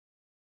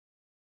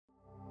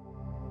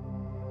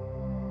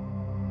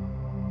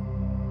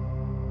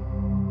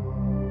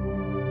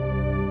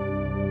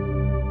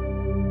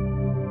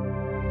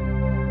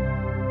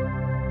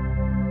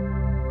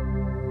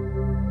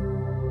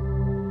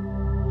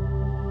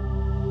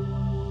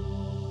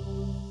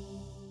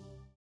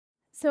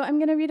So I'm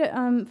going to read it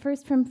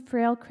first from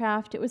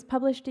Frail-Craft. It was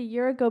published a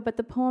year ago, but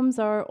the poems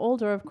are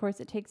older, of course.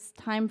 It takes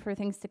time for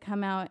things to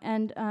come out.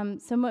 And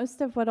so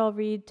most of what I'll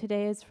read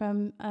today is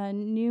from a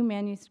new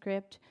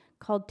manuscript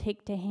called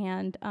Take to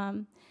Hand,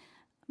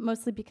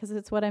 mostly because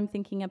it's what I'm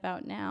thinking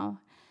about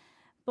now.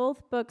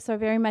 Both books are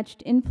very much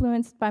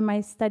influenced by my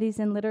studies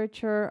in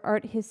literature,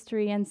 art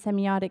history, and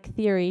semiotic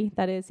theory,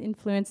 that is,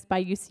 influenced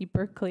by UC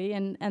Berkeley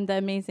and the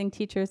amazing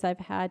teachers I've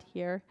had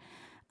here.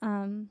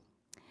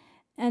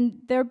 And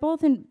they're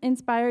both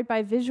inspired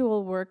by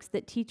visual works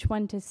that teach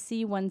one to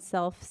see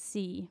oneself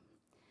see.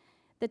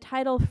 The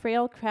title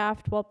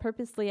Frail-Craft, while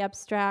purposely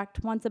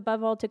abstract, wants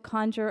above all to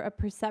conjure a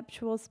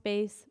perceptual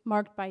space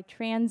marked by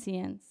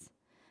transience,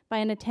 by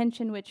an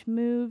attention which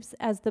moves,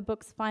 as the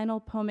book's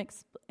final poem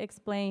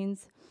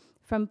explains,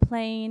 from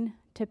plain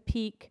to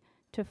peak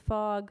to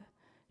fog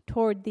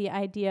toward the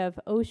idea of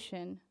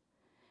ocean,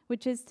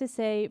 which is to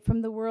say,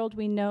 from the world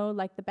we know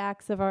like the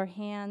backs of our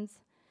hands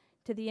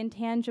to the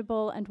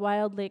intangible and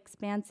wildly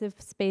expansive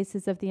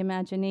spaces of the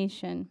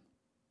imagination.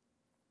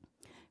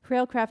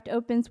 Frail-Craft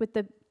opens with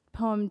the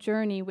poem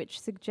Journey, which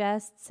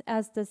suggests,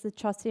 as does the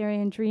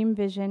Chaucerian dream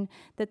vision,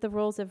 that the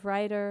roles of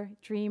writer,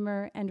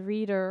 dreamer, and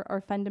reader are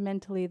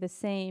fundamentally the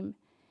same.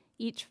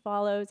 Each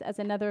follows, as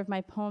another of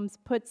my poems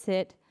puts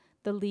it,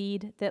 the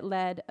lead that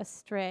led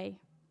astray.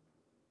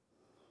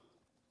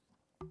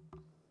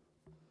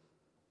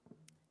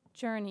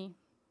 Journey.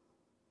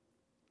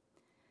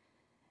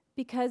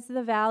 Because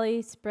the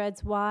valley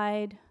spreads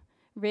wide,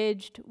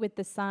 ridged with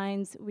the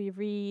signs we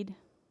read,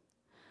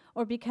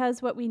 or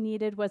because what we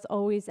needed was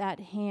always at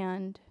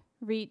hand,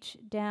 reach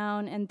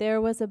down and there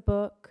was a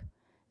book,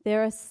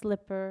 there a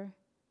slipper,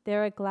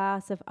 there a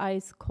glass of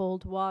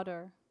ice-cold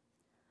water.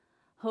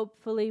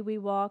 Hopefully we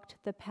walked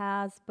the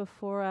paths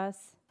before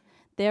us.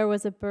 There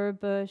was a burr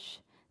bush,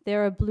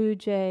 there a blue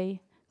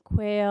jay,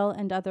 quail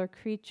and other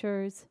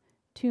creatures,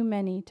 too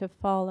many to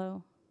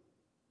follow.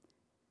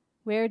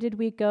 Where did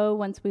we go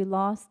once we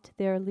lost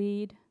their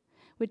lead?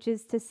 Which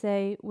is to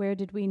say, where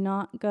did we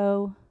not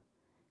go?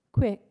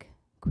 Quick,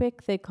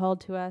 quick, they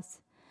called to us,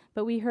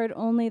 but we heard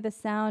only the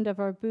sound of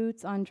our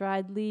boots on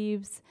dried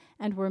leaves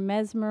and were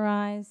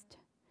mesmerized.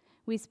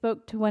 We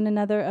spoke to one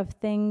another of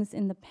things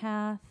in the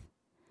path.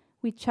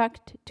 We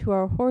chucked to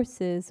our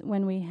horses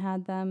when we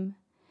had them,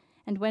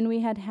 and when we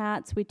had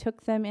hats, we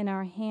took them in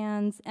our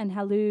hands and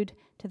hallooed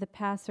to the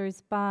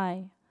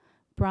passers-by.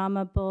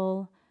 Brahma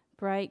bull,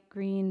 bright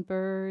green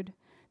bird,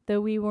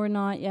 though we were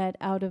not yet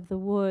out of the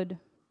wood.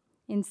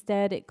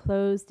 Instead, it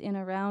closed in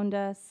around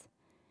us.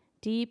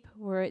 Deep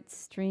were its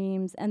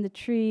streams, and the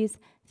trees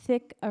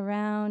thick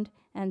around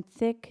and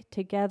thick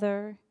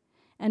together,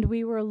 and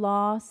we were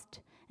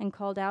lost and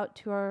called out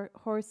to our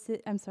horses,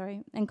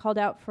 and called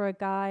out for a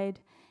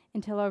guide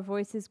until our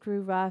voices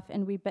grew rough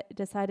and we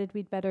decided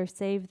we'd better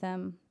save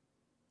them.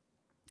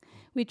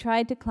 We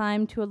tried to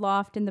climb to a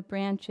loft in the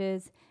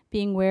branches,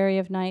 being wary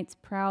of night's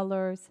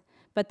prowlers,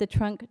 but the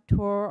trunk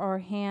tore our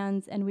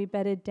hands and we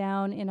bedded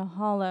down in a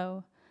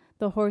hollow,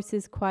 the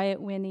horse's quiet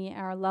whinny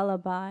our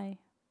lullaby.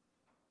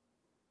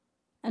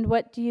 And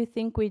what do you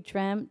think we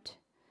dreamt,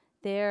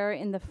 there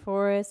in the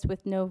forest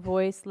with no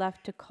voice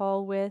left to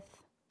call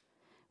with?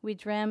 We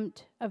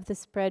dreamt of the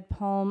spread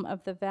palm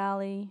of the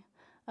valley,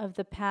 of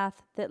the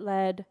path that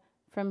led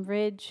from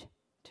ridge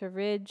to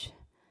ridge,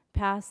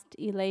 past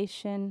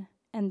elation,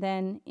 and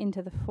then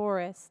into the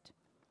forest.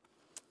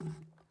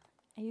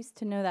 I used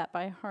to know that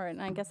by heart,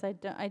 and I guess I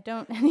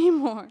don't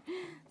anymore.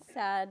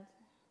 Sad,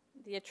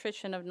 the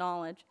attrition of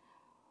knowledge.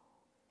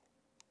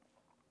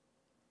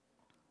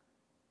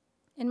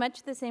 In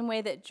much the same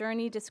way that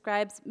Journey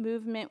describes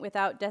movement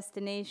without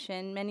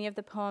destination, many of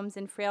the poems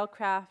in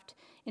Frail-Craft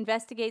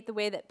investigate the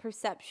way that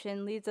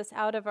perception leads us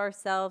out of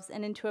ourselves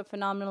and into a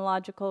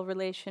phenomenological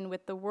relation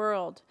with the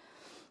world.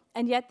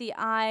 And yet the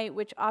eye,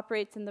 which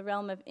operates in the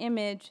realm of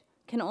image,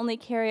 can only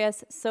carry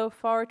us so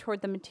far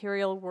toward the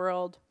material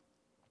world.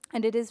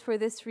 And it is for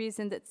this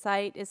reason that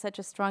sight is such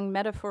a strong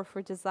metaphor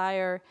for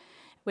desire,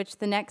 which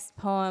the next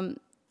poem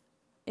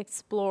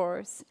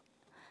explores.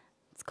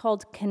 It's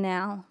called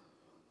Canal.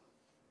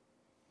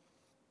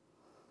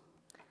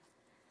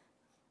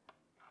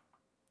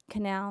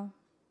 Canal.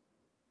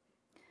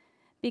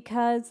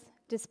 Because,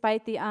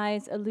 despite the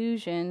eye's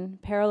illusion,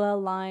 parallel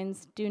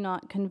lines do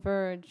not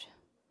converge.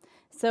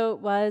 So it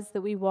was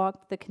that we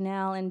walked the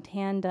canal in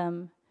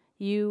tandem,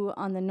 you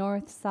on the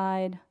north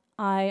side,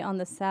 I on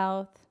the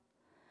south.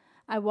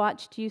 I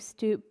watched you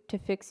stoop to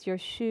fix your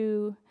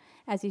shoe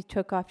as you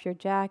took off your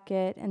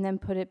jacket and then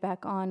put it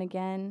back on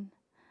again.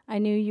 I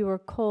knew you were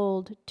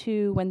cold,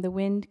 too, when the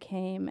wind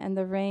came and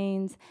the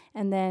rains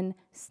and then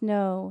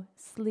snow,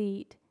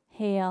 sleet,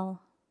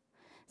 hail.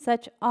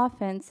 Such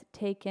offense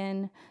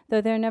taken,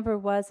 though there never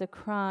was a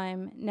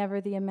crime, never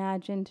the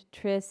imagined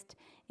tryst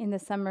in the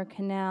summer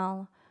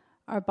canal,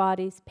 our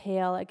bodies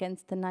pale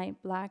against the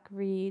night-black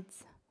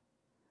reeds.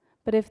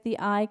 But if the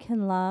eye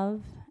can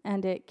love,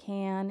 and it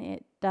can,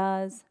 it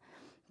does,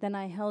 then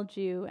I held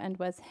you and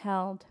was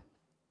held.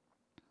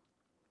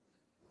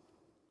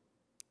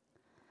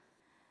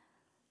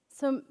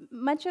 So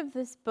much of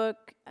this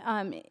book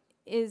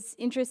is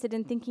interested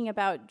in thinking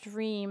about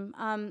dream.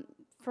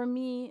 For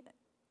me,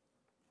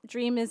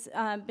 dream has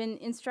been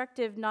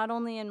instructive not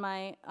only in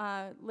my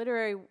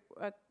literary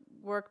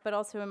work, but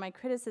also in my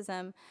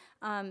criticism.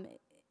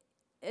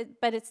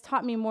 But it's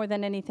taught me more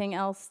than anything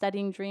else.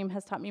 Studying dream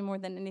has taught me more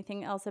than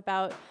anything else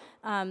about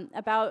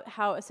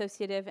how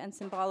associative and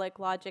symbolic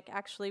logic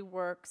actually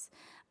works.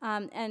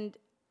 And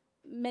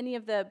many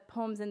of the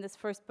poems in this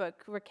first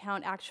book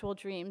recount actual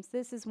dreams.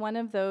 This is one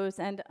of those,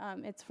 and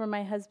it's for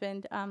my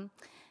husband,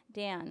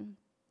 Dan.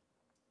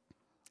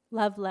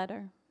 Love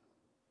letter.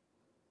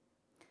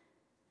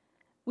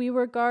 We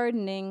were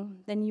gardening,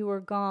 then you were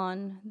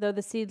gone, though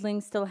the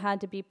seedlings still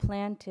had to be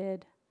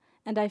planted,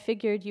 and I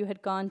figured you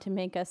had gone to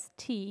make us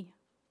tea.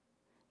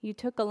 You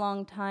took a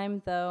long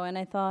time, though, and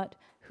I thought,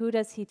 who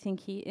does he think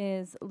he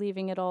is,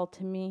 leaving it all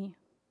to me?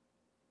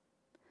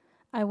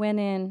 I went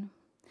in.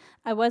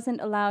 I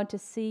wasn't allowed to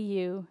see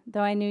you,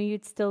 though I knew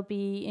you'd still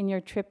be in your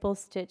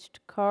triple-stitched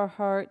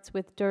Carhartts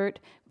with dirt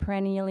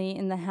perennially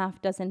in the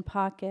half-dozen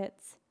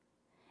pockets.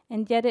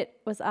 And yet it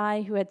was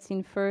I who had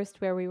seen first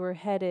where we were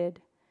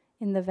headed,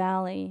 in the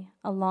valley,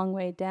 a long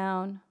way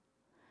down.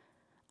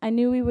 I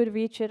knew we would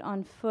reach it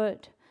on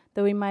foot,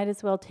 though we might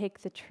as well take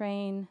the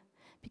train,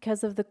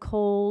 because of the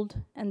cold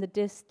and the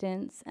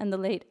distance and the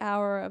late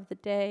hour of the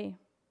day.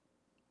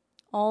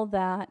 All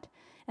that,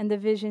 and the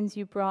visions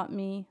you brought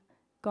me,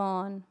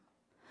 gone.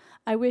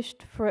 I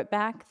wished for it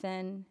back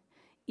then,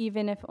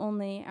 even if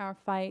only our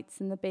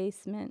fights in the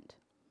basement.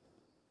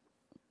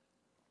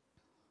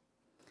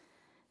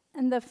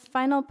 And the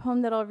final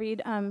poem that I'll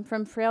read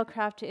from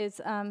Frail-Craft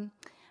is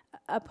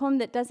a poem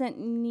that doesn't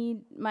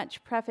need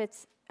much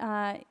preface.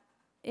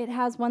 It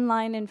has one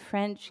line in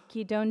French,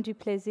 qui donne du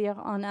plaisir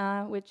en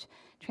a, which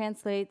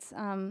translates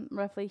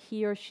roughly,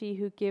 he or she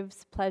who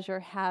gives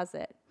pleasure has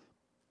it.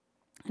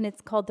 And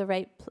it's called the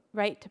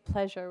right to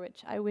pleasure,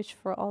 which I wish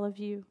for all of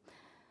you.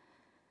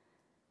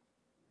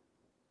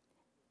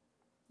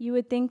 You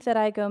would think that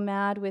I go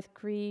mad with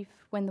grief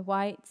when the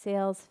white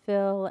sails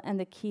fill and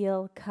the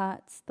keel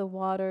cuts the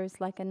waters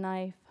like a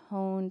knife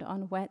honed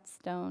on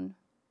whetstone.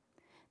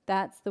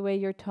 That's the way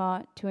you're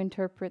taught to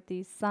interpret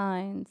these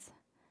signs.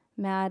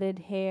 Matted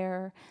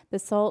hair, the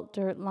salt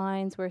dirt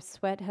lines where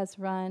sweat has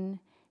run,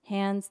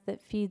 hands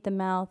that feed the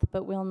mouth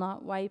but will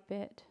not wipe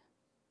it.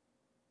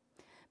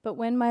 But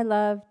when my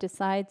love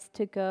decides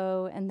to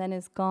go and then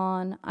is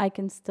gone, I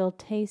can still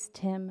taste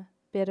him,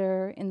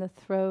 bitter in the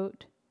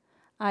throat.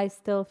 I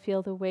still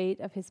feel the weight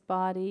of his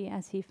body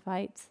as he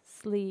fights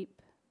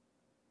sleep.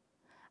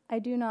 I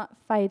do not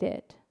fight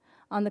it.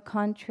 On the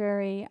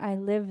contrary, I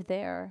live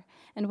there,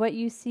 and what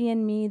you see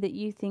in me that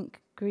you think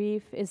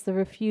grief is the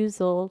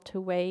refusal to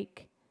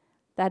wake,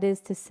 that is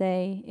to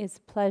say, is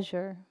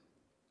pleasure.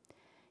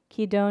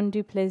 Qui donne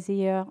du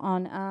plaisir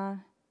en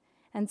a.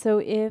 And so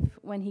if,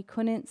 when he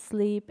couldn't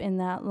sleep in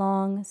that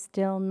long,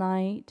 still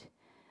night,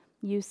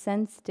 you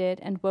sensed it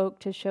and woke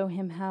to show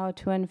him how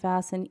to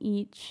unfasten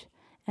each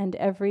and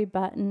every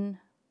button,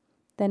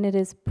 then it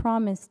is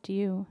promised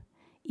you,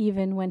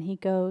 even when he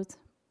goes.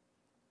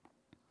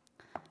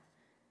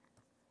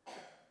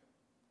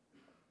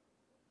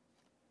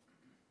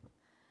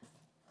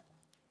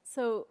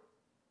 So,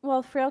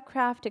 while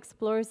Frail-Craft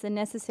explores the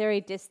necessary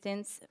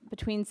distance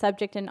between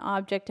subject and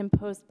object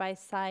imposed by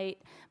sight,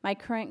 my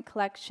current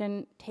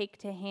collection, Take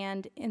to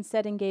Hand,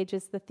 instead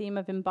engages the theme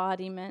of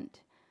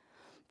embodiment.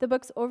 The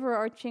book's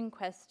overarching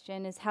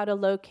question is how to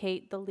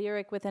locate the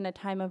lyric within a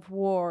time of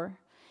war.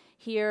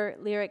 Here,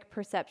 lyric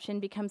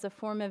perception becomes a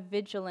form of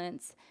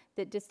vigilance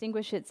that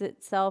distinguishes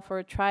itself,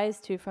 or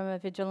tries to, from a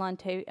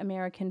vigilante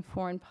American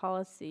foreign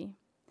policy.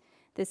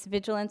 This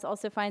vigilance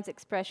also finds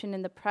expression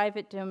in the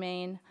private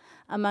domain.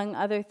 Among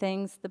other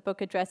things, the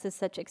book addresses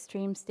such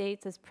extreme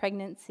states as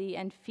pregnancy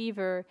and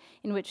fever,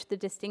 in which the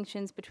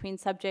distinctions between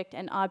subject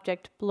and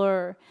object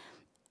blur,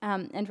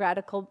 and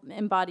radical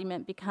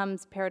embodiment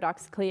becomes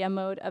paradoxically a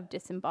mode of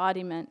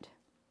disembodiment.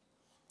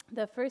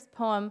 The first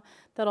poem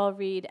that I'll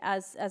read,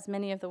 as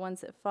many of the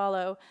ones that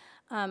follow,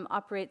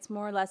 operates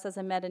more or less as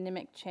a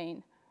metonymic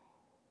chain.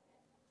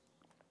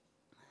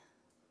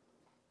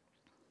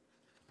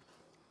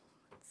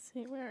 Let's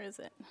see, where is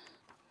it?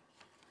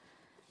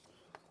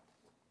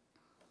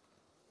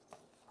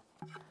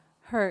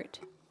 Hurt.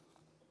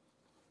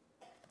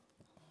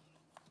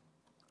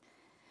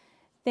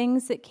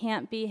 Things that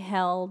can't be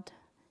held,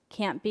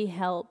 can't be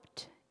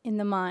helped in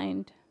the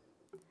mind.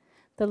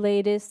 The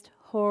latest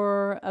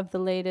horror of the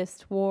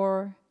latest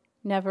war,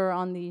 never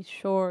on these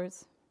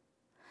shores.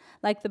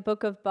 Like the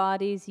book of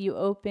bodies you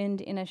opened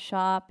in a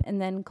shop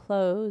and then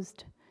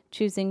closed,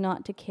 choosing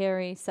not to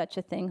carry such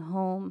a thing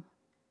home.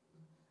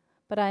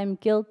 But I am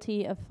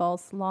guilty of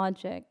false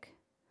logic.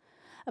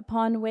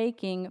 Upon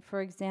waking,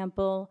 for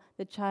example,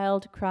 the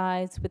child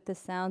cries with the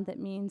sound that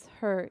means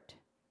hurt.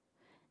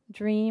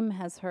 Dream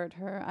has hurt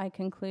her, I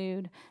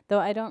conclude, though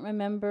I don't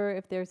remember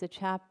if there's a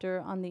chapter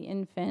on the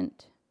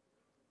infant.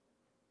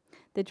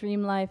 The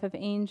dream life of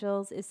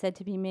angels is said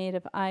to be made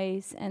of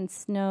ice and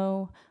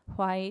snow,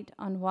 white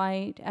on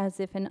white,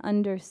 as if an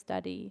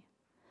understudy.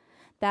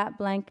 That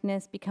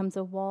blankness becomes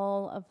a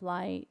wall of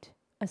light,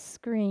 a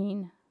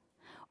screen,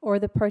 or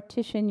the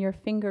partition your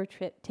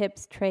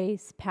fingertips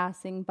trace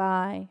passing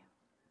by.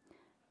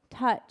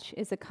 Touch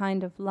is a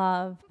kind of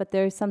love, but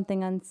there is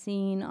something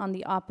unseen on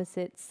the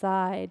opposite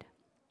side.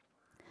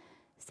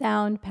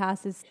 Sound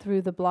passes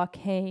through the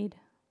blockade.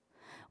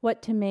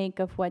 What to make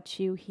of what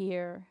you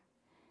hear?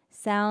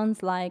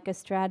 Sounds like a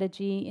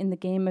strategy in the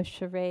game of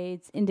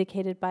charades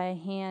indicated by a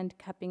hand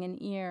cupping an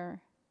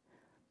ear.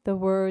 The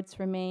words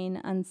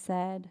remain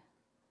unsaid.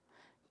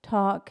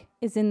 Talk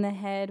is in the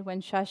head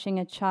when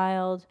shushing a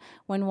child,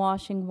 when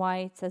washing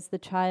whites as the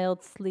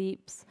child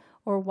sleeps,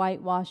 or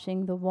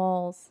whitewashing the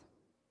walls.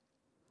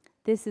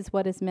 This is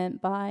what is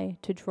meant by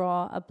to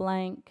draw a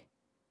blank.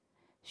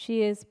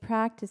 She is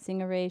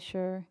practicing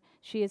erasure.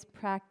 She is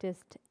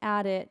practiced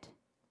at it.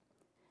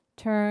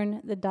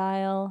 Turn the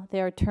dial,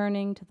 they are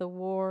turning to the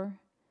war,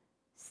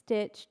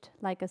 stitched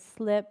like a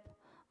slip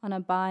on a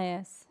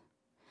bias.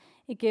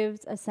 It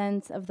gives a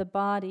sense of the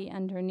body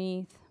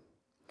underneath.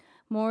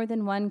 More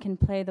than one can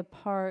play the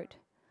part.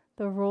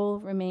 The role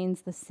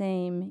remains the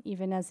same,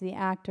 even as the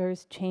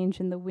actors change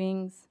in the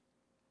wings.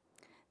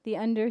 The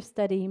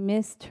understudy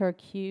missed her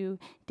cue,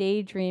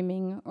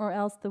 daydreaming, or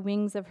else the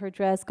wings of her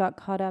dress got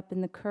caught up in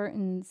the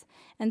curtains,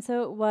 and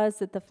so it was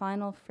that the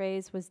final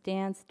phrase was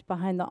danced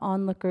behind the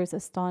onlookers'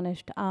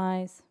 astonished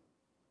eyes.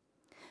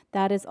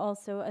 That is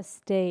also a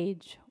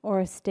stage, or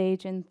a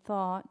stage in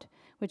thought,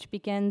 which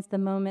begins the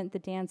moment the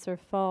dancer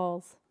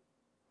falls.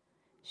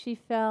 She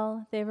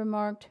fell, they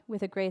remarked,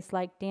 with a grace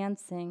like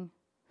dancing,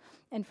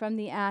 and from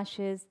the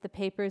ashes, the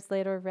papers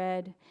later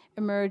read,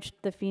 emerged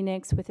the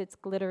phoenix with its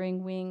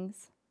glittering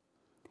wings.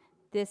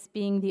 This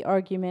being the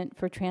argument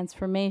for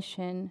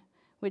transformation,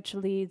 which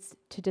leads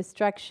to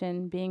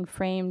destruction being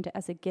framed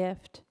as a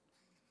gift.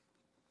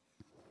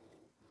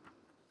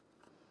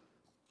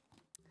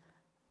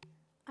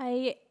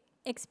 I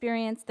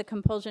experienced the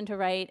compulsion to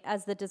write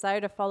as the desire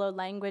to follow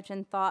language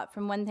and thought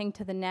from one thing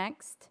to the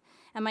next,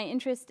 and my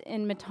interest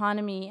in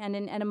metonymy and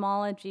in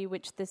etymology,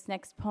 which this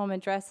next poem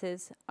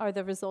addresses, are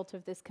the result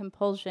of this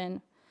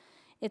compulsion.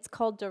 It's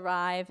called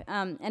Derive,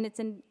 and it's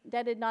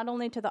indebted not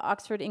only to the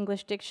Oxford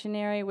English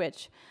Dictionary,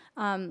 which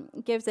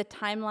gives a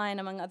timeline,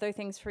 among other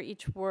things, for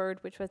each word,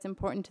 which was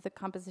important to the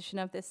composition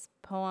of this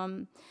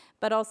poem,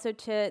 but also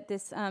to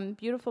this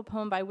beautiful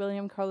poem by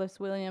William Carlos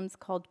Williams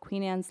called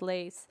Queen Anne's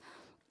Lace.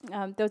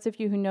 Those of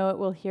you who know it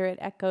will hear it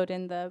echoed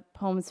in the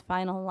poem's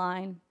final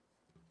line.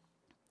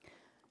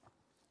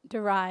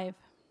 Derive.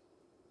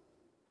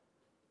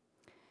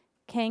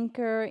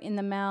 Canker in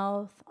the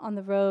mouth, on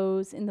the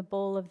rose, in the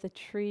bowl of the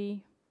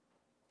tree.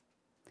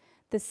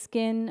 The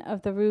skin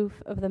of the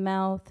roof of the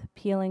mouth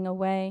peeling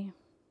away.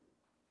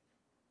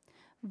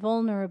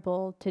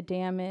 Vulnerable to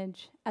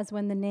damage, as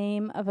when the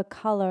name of a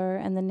color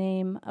and the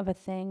name of a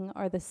thing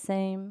are the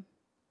same.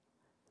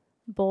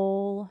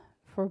 Bowl,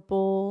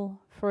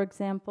 for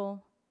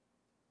example.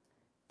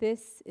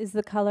 This is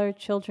the color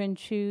children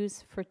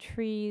choose for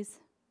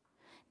trees,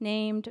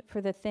 named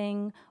for the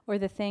thing or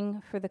the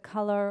thing for the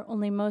color,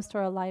 only most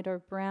are a lighter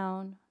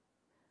brown.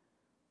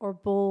 Or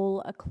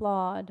bowl a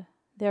clod,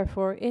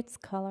 therefore its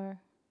color.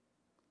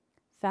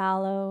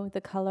 Fallow,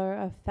 the color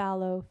of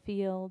fallow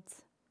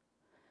fields.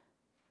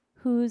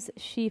 Whose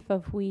sheaf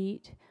of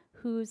wheat,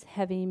 whose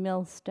heavy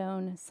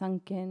millstone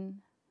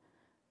sunken?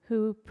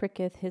 Who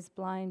pricketh his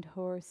blind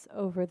horse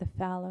over the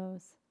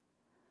fallows?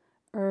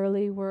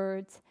 Early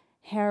words,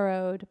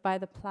 harrowed by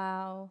the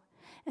plow,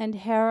 and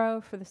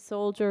harrow for the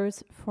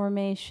soldier's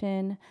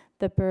formation,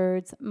 the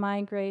bird's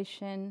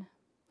migration,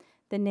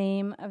 the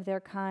name of their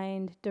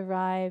kind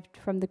derived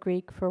from the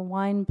Greek for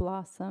wine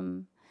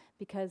blossom,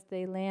 because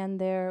they land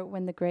there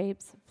when the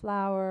grapes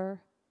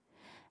flower,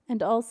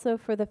 and also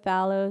for the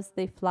fallows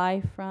they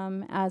fly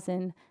from, as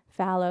in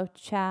fallow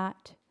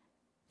chat,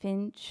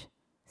 finch,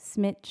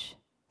 smitch,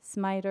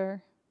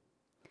 smiter,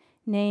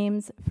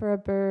 names for a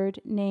bird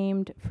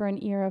named for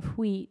an ear of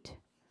wheat,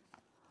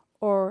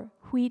 or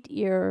wheat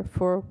ear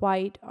for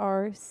white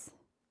arse,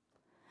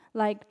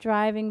 like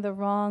driving the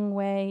wrong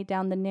way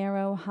down the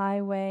narrow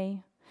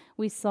highway.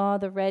 We saw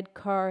the red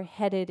car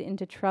headed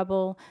into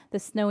trouble, the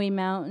snowy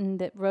mountain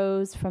that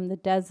rose from the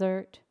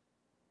desert.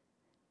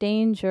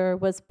 Danger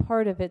was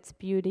part of its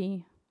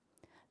beauty,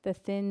 the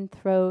thin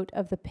throat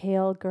of the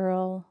pale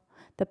girl,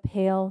 the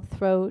pale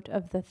throat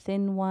of the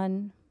thin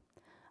one,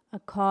 a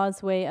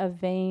causeway of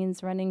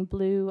veins running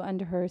blue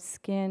under her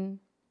skin.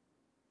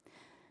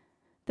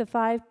 The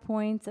 5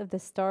 points of the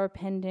star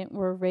pendant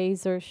were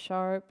razor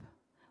sharp.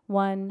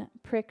 One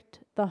pricked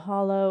the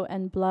hollow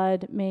and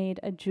blood made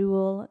a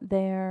jewel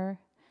there,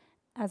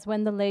 as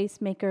when the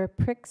lace maker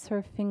pricks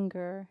her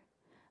finger,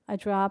 a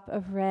drop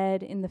of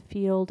red in the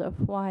field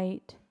of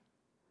white.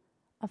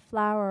 A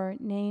flower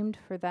named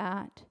for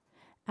that,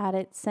 at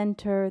its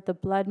center the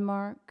blood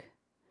mark,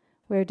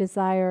 where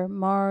desire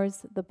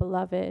mars the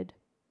beloved,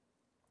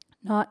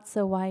 not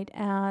so white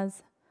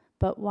as,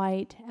 but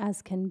white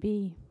as can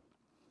be.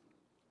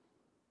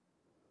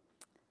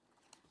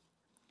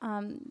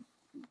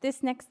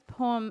 This next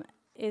poem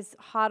is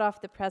hot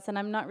off the press, and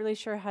I'm not really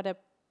sure how to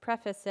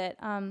preface it.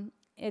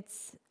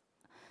 It's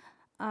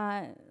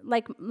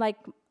like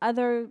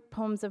other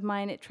poems of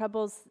mine, it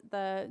troubles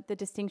the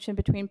distinction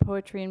between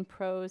poetry and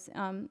prose.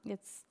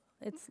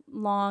 It's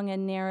long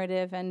and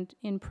narrative and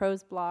in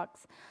prose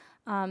blocks,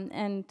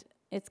 and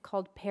it's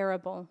called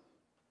Parable.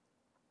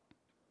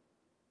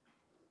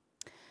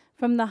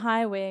 From the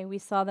highway, we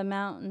saw the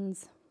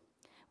mountains.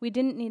 We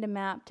didn't need a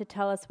map to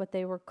tell us what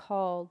they were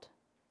called.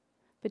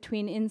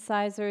 Between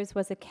incisors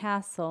was a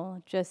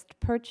castle just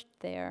perched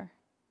there.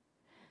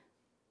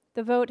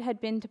 The vote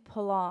had been to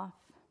pull off.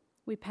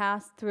 We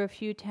passed through a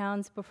few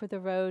towns before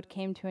the road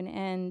came to an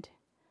end.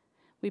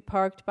 We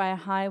parked by a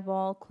high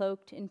wall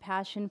cloaked in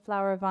passion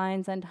flower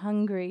vines, and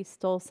hungry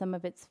stole some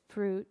of its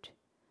fruit.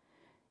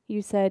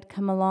 You said,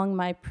 "Come along,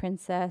 my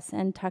princess,"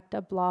 and tucked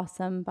a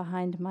blossom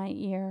behind my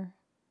ear.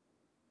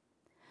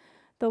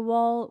 The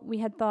wall we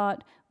had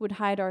thought would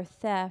hide our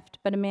theft,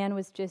 but a man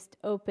was just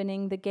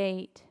opening the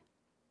gate.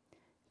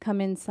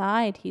 "Come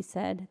inside," he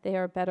said. "They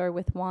are better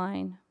with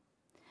wine."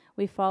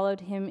 We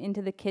followed him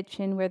into the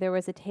kitchen where there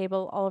was a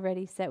table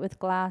already set with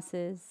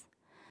glasses.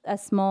 A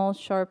small,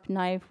 sharp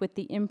knife with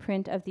the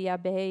imprint of the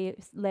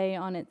abbé lay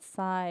on its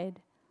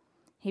side.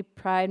 He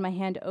pried my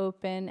hand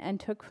open and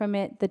took from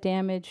it the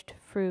damaged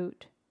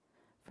fruit,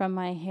 from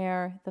my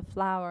hair the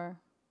flower.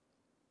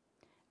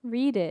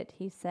 "Read it,"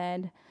 he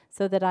said,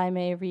 "so that I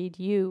may read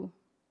you."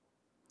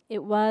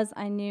 It was,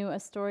 I knew, a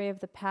story of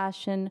the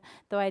Passion,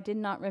 though I did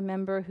not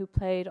remember who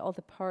played all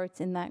the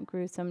parts in that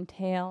gruesome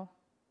tale.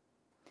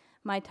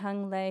 My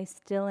tongue lay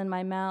still in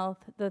my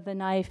mouth, though the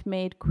knife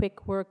made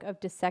quick work of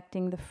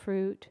dissecting the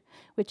fruit,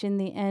 which in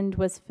the end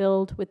was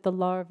filled with the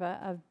larvae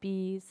of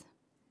bees.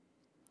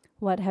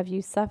 "What have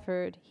you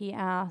suffered?" he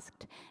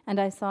asked, and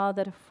I saw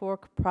that a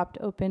fork propped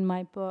open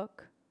my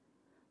book.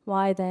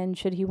 Why, then,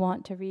 should he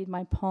want to read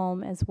my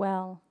palm as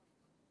well?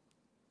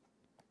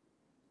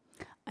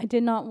 I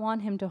did not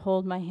want him to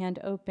hold my hand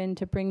open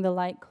to bring the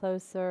light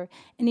closer,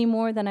 any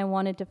more than I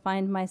wanted to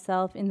find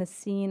myself in the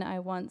scene I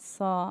once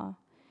saw.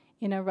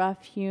 In a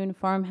rough-hewn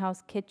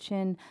farmhouse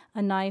kitchen,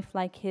 a knife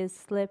like his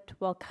slipped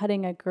while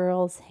cutting a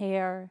girl's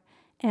hair,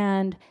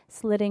 and,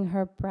 slitting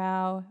her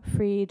brow,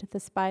 freed the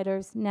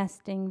spiders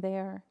nesting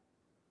there.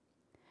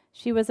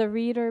 She was a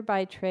reader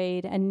by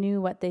trade and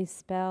knew what they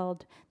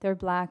spelled, their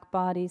black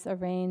bodies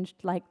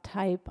arranged like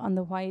type on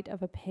the white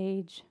of a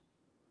page.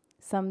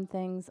 Some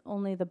things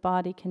only the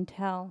body can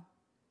tell.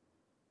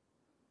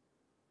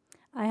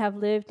 "I have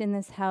lived in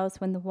this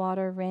house when the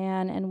water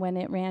ran and when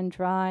it ran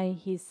dry,"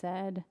 he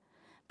said,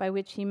 by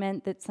which he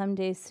meant that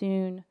someday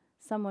soon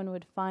someone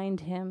would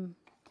find him.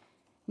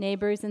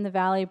 Neighbors in the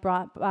valley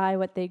brought by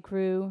what they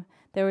grew.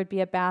 There would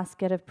be a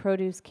basket of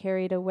produce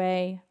carried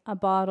away, a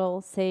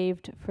bottle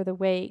saved for the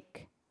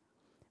wake.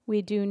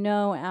 We do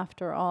know,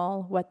 after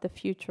all, what the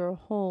future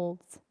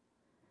holds.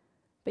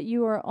 "But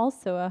you are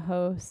also a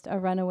host, a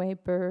runaway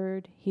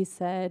bird," he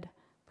said,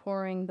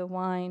 pouring the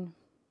wine.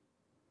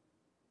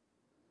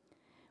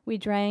 We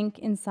drank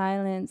in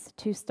silence,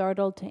 too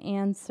startled to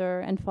answer,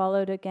 and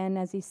followed again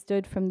as he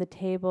stood from the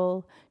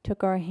table,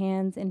 took our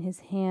hands in his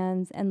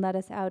hands, and led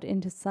us out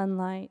into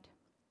sunlight.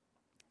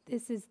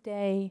 "This is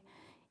day,"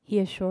 he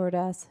assured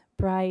us,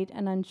 "bright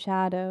and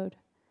unshadowed.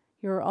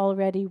 You're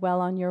already well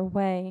on your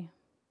way."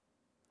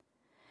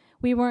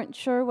 We weren't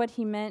sure what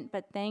he meant,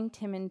 but thanked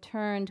him and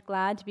turned,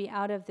 glad to be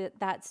out of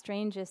that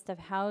strangest of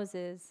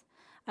houses.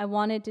 I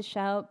wanted to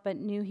shout, but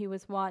knew he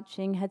was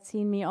watching, had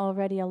seen me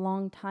already a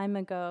long time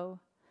ago.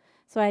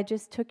 So I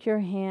just took your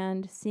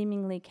hand,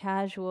 seemingly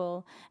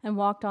casual, and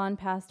walked on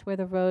past where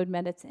the road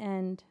met its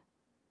end.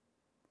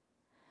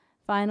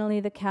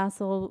 Finally, the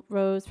castle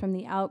rose from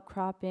the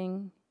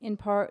outcropping. In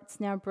parts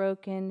now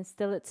broken,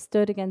 still it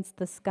stood against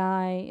the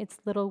sky, its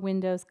little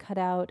windows cut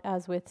out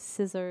as with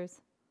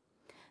scissors.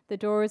 The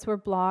doors were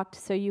blocked,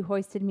 so you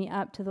hoisted me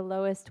up to the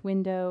lowest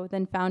window,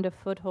 then found a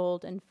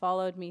foothold and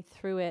followed me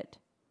through it.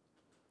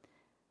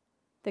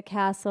 The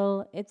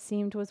castle, it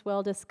seemed, was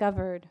well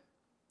discovered.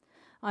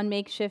 On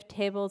makeshift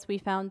tables, we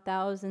found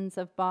thousands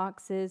of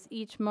boxes,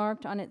 each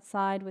marked on its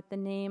side with the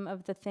name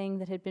of the thing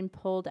that had been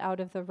pulled out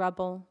of the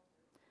rubble.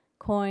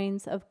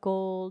 Coins of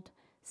gold,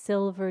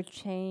 silver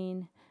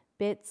chain,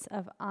 bits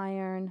of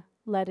iron,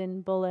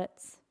 leaden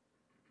bullets.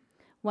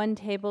 One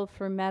table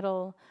for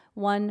metal,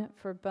 one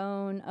for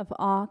bone of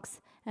ox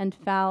and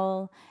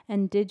fowl,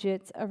 and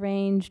digits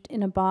arranged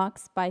in a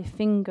box by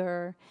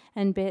finger,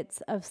 and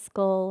bits of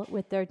skull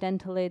with their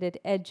dentelated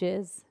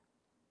edges.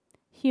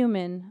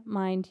 Human,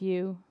 mind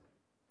you.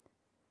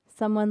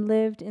 Someone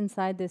lived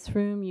inside this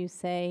room, you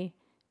say,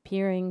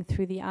 peering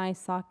through the eye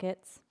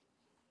sockets.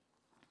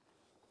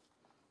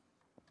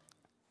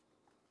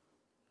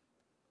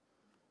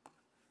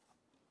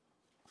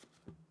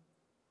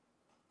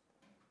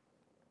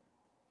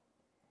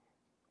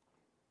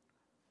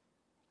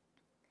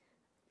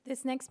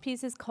 This next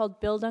piece is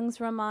called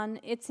Bildungsroman.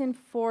 It's in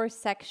 4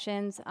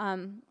 sections,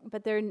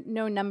 but there are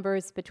no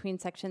numbers between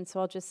sections, so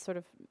I'll just sort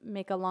of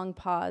make a long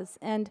pause.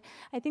 And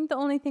I think the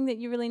only thing that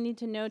you really need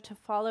to know to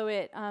follow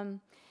it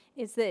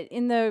is that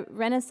in the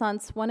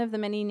Renaissance, one of the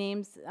many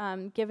names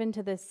given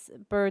to this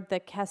bird, the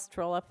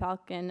kestrel, a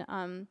falcon,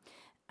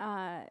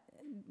 that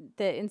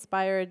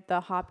inspired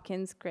the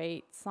Hopkins'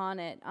 great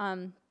sonnet.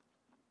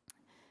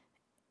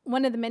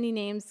 One of the many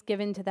names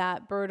given to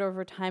that bird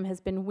over time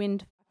has been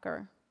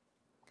windfucker.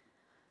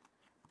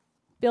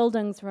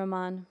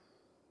 Bildungsroman.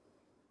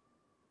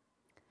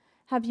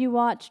 Have you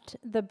watched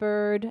the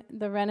bird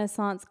the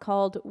Renaissance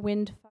called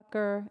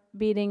windfucker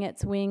beating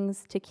its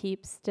wings to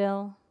keep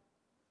still?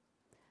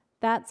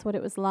 That's what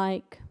it was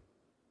like.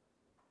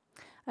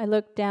 I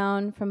looked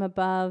down from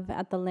above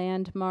at the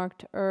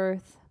landmarked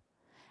earth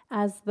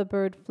as the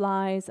bird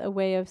flies, a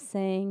way of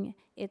saying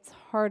it's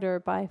harder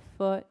by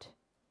foot.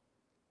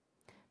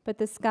 But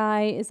the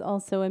sky is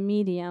also a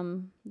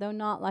medium, though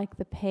not like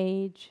the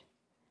page,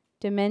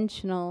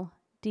 dimensional,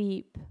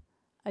 deep,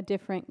 a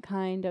different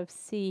kind of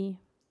sea.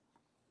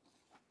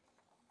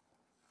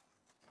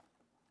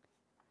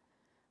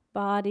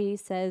 Body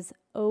says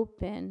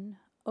open,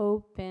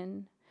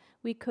 open.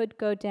 We could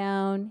go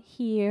down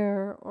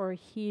here or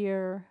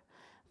here,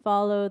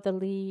 follow the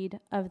lead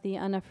of the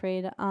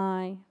unafraid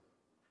eye.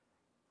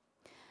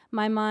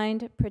 My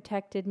mind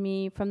protected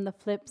me from the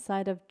flip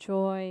side of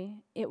joy.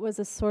 It was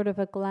a sort of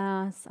a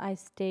glass I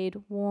stayed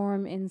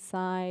warm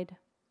inside.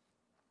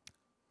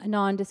 A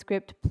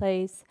nondescript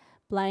place,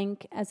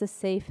 blank as a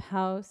safe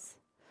house.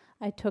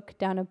 I took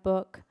down a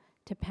book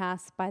to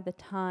pass by the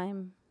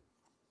time.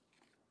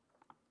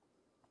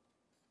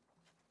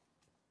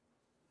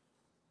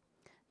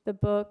 The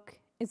book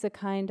is a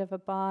kind of a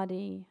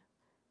body.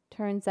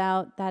 Turns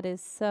out that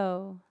is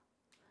so.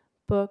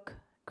 Book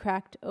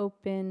cracked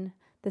open,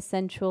 the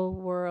sensual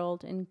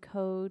world in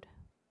code.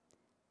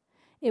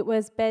 It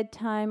was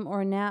bedtime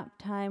or nap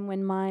time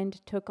when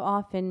mind took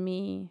off in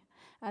me,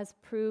 as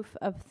proof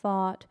of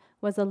thought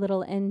was a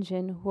little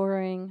engine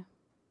whirring.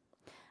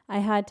 I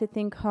had to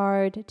think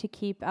hard to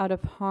keep out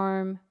of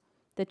harm,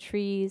 the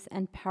trees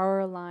and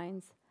power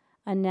lines,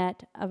 a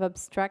net of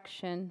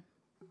obstruction.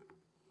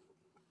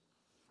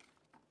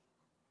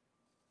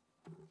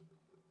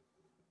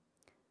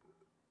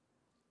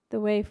 The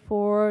way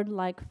forward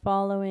like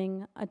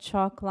following a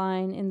chalk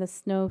line in the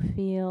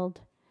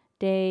snowfield,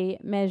 day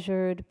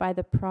measured by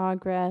the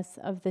progress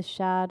of the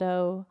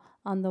shadow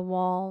on the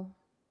wall.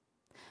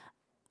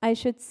 I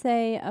should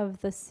say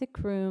of the sick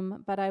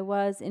room, but I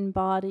was in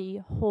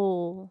body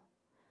whole,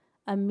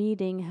 a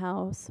meeting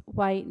house,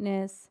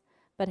 whiteness,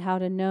 but how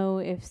to know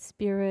if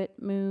spirit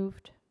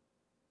moved.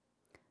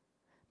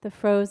 The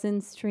frozen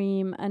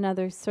stream,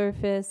 another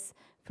surface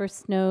for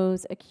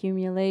snow's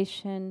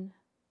accumulation.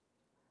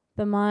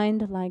 The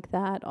mind like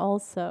that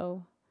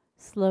also,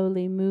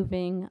 slowly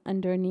moving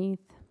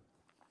underneath.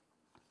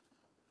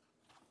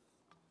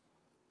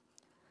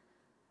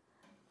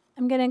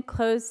 I'm going to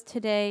close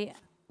today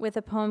with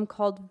a poem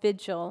called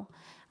Vigil.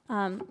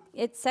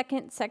 Its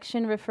second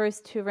section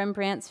refers to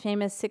Rembrandt's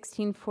famous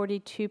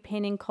 1642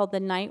 painting called The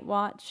Night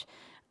Watch,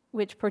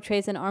 which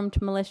portrays an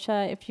armed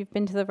militia. If you've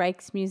been to the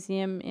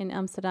Rijksmuseum in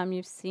Amsterdam,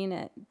 you've seen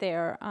it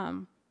there.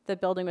 The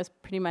building was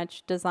pretty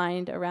much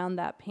designed around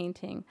that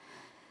painting.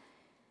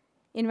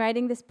 In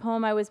writing this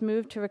poem, I was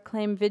moved to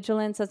reclaim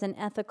vigilance as an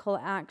ethical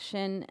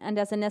action and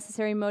as a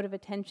necessary mode of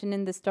attention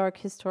in this dark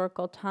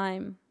historical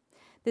time.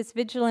 This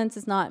vigilance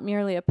is not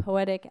merely a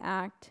poetic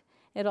act.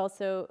 It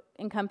also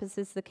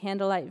encompasses the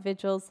candlelight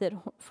vigils that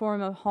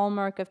form a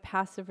hallmark of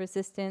passive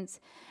resistance,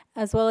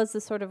 as well as the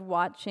sort of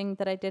watching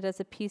that I did as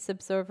a peace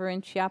observer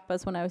in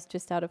Chiapas when I was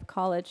just out of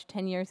college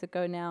 10 years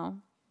ago now.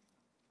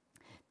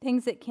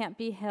 Things that can't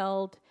be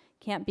held,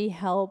 can't be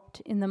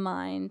helped in the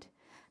mind.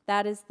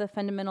 That is the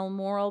fundamental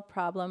moral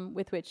problem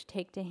with which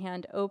Take to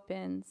Hand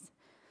opens.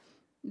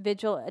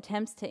 Vigil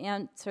attempts to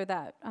answer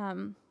that,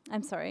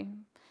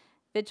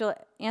 Vigil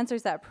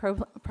answers that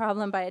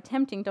problem by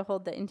attempting to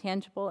hold the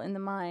intangible in the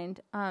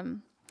mind.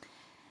 And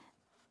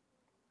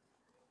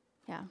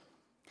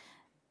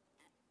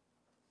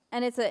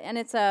it's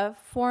a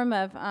form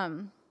of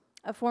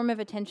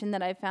attention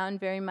that I found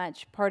very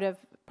much part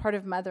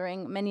of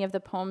mothering. Many of the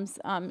poems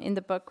in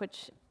the book,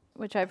 which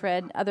I've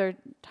read other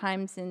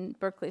times in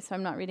Berkeley, so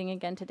I'm not reading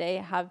again today,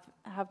 have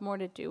more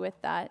to do with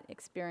that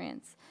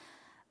experience.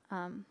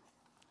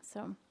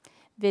 So,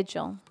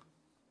 Vigil.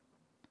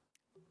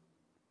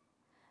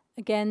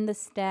 Again the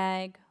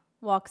stag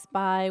walks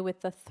by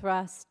with the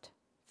thrust,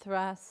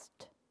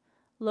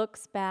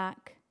 looks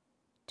back,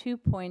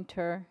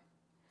 two-pointer.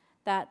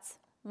 That's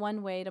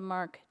one way to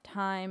mark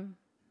time.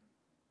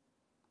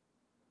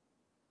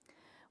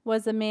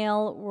 Was a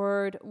male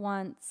word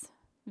once,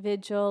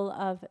 vigil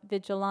of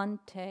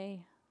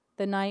vigilante,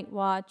 the night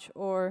watch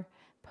or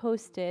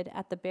posted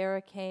at the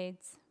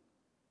barricades.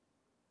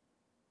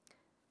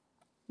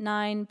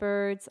 9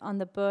 birds on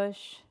the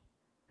bush,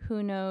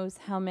 who knows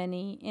how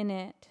many in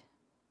it.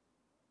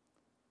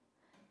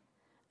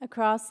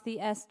 Across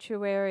the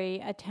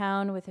estuary, a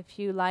town with a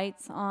few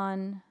lights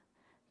on,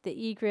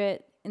 the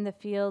egret in the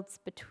fields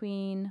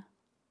between,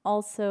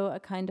 also a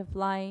kind of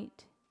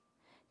light,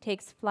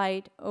 takes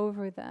flight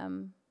over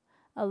them,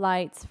 a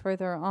light's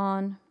further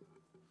on.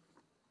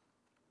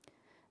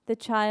 The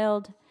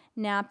child,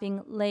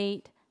 napping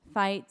late,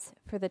 fights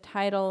for the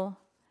title,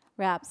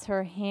 wraps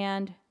her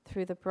hand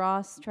through the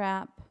bra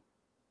strap.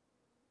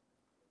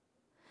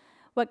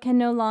 What can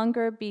no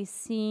longer be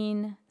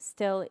seen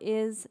still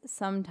is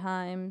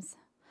sometimes.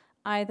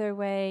 Either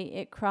way,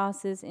 it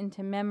crosses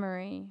into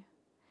memory,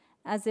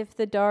 as if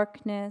the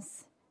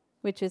darkness,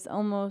 which is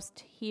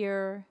almost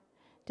here,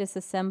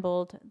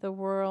 disassembled the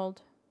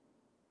world.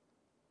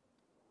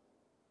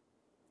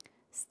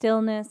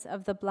 Stillness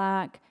of the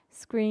black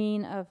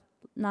screen of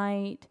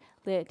night,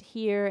 lit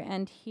here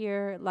and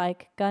here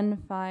like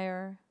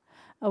gunfire,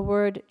 a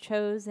word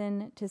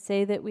chosen to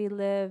say that we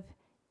live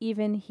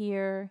even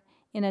here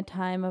in a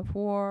time of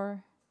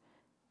war,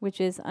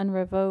 which is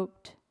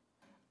unrevoked,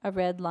 a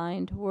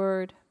red-lined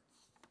word.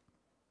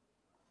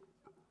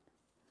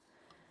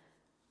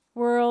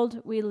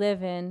 World we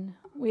live in,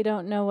 we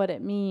don't know what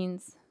it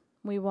means.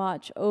 We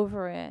watch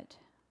over it,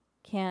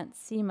 can't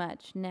see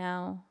much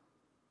now.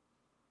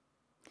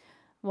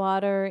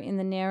 Water in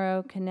the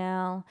narrow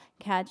canal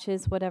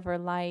catches whatever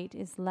light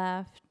is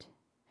left,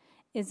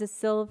 is a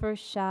silver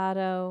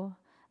shadow,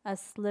 a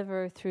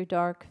sliver through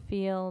dark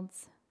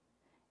fields.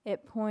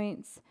 It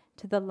points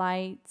to the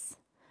lights,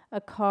 a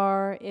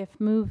car if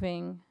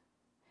moving.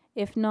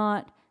 If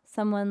not,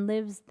 someone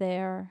lives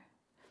there,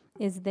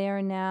 is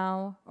there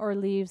now, or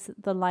leaves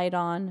the light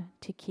on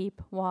to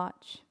keep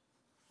watch.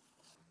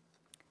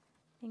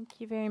 Thank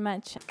you very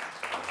much.